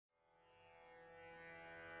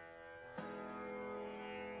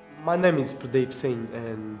My name is Pradeep Singh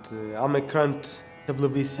and I'm a current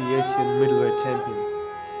WBC Asian middleweight champion.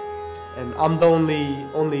 And I'm the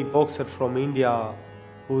only boxer from India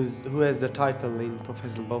who has the title in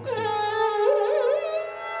professional boxing.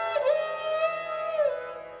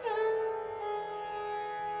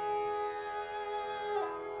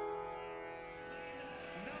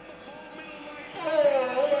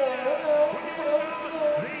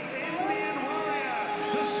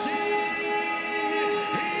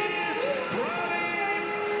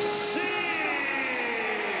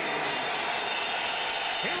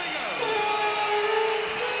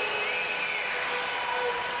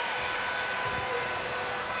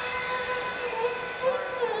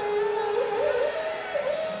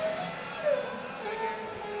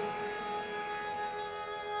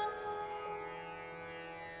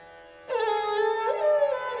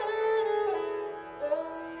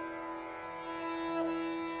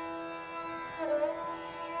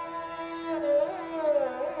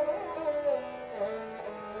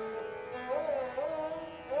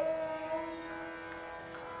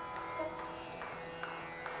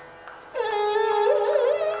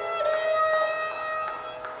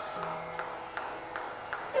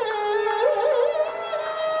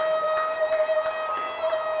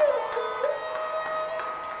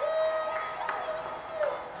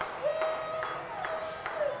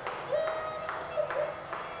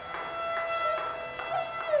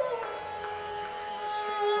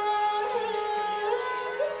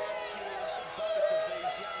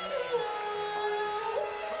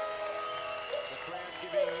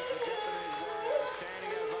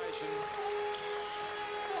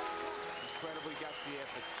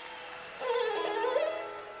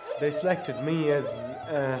 They selected me as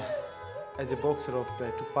a boxer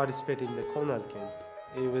to participate in the Commonwealth Games.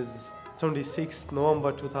 It was 26th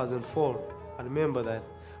November 2004. I remember that.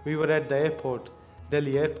 We were at the airport,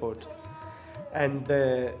 Delhi airport, and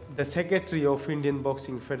the secretary of Indian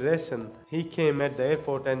Boxing Federation, he came at the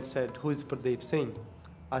airport and said, "Who is Pradeep Singh?"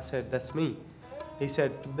 I said, "That's me." He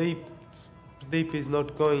said, Pradeep is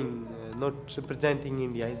not going, not representing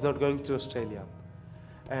India. He's not going to Australia.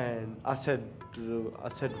 And I said,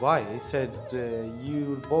 why? He said,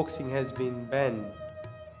 your boxing has been banned.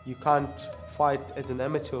 You can't fight as an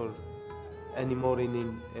amateur anymore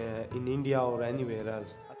in India or anywhere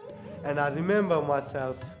else. And I remember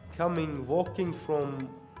myself walking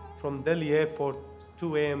from Delhi airport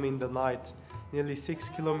 2 a.m. in the night, nearly 6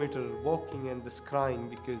 kilometers walking and just crying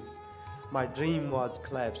because my dream was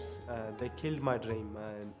collapsed. They killed my dream,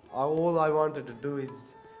 and all I wanted to do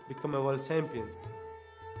is become a world champion.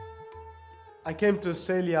 I came to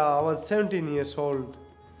Australia. I was 17 years old.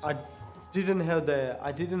 I didn't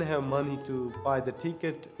have money to buy the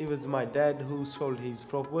ticket. It was my dad who sold his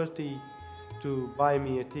property to buy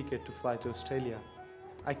me a ticket to fly to Australia.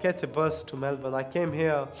 I catch a bus to Melbourne. I came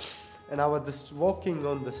here and I was just walking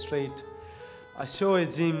on the street. I saw a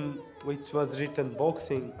gym which was written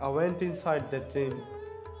boxing. I went inside that gym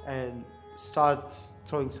and started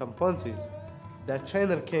throwing some punches. That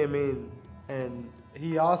trainer came in and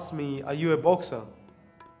he asked me, "Are you a boxer?"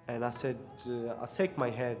 And I said, I shook my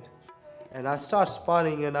head. And I started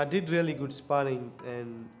sparring and I did really good sparring.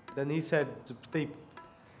 And then he said, "Pradeep,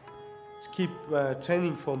 keep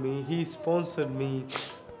training for me." He sponsored me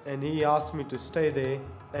and he asked me to stay there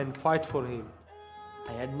and fight for him.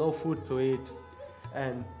 I had no food to eat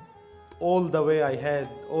and all the way I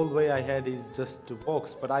had is just to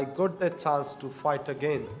box. But I got that chance to fight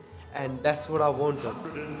again. And that's what I wanted.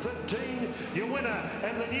 115, your winner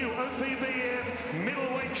and the new OPBF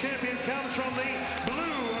middleweight champion comes from the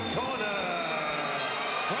blue corner,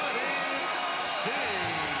 Pradeep Singh.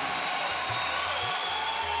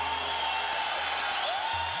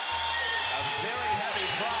 A very happy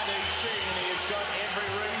Pradeep Singh, and he has got every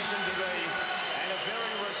reason to be, and a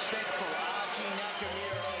very respectful Archie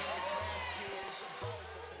Nakamura.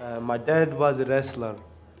 My dad was a wrestler.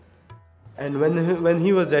 And when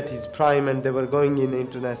he was at his prime and they were going in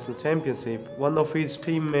international championship, one of his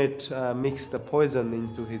teammates mixed the poison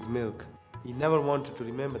into his milk. He never wanted to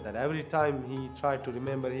remember that. Every time he tried to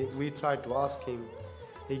remember, we tried to ask him,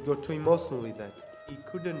 he got too emotional with that. He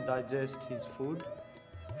couldn't digest his food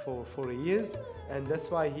for years, and that's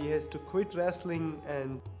why he has to quit wrestling.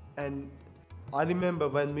 And I remember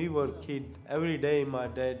when we were kids, every day my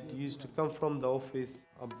dad used to come from the office,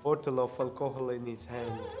 a bottle of alcohol in his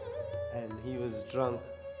hand. And he was drunk.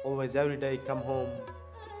 Always every day come home,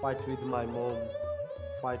 fight with my mom,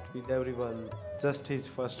 fight with everyone. Just his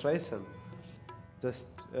frustration. Just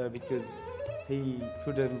because he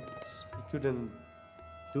couldn't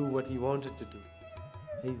do what he wanted to do.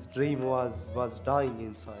 His dream was dying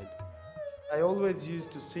inside. I always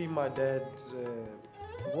used to see my dad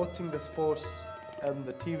watching the sports on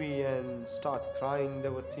the TV and start crying.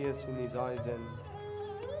 There were tears in his eyes,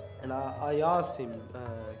 and I asked him,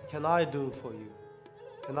 can I do for you?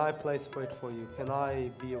 Can I play sport for you? Can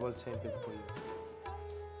I be a world champion for you?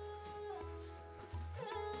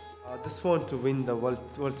 I just want to win the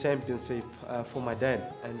world championship for my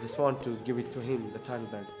dad, and just want to give it to him, the title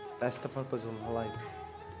belt. That's the purpose of my life,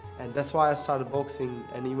 and that's why I started boxing.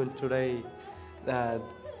 And even today,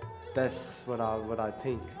 that's what I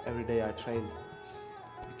think. Every day I train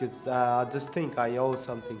because I just think I owe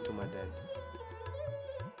something to my dad.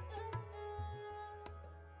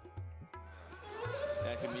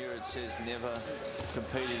 Nakamura, it says, never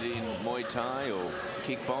competed in Muay Thai or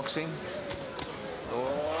kickboxing. Oh,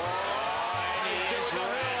 and he is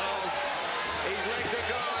rattled. His legs are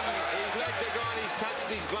gone. His legs are gone. He's touched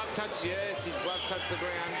his glove. Touched, yes, his glove touched the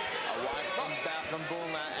ground. Away from Balkan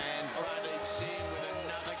Bulla, and Pradeep Singh with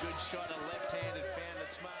another good shot, a left-handed, found it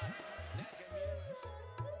smart.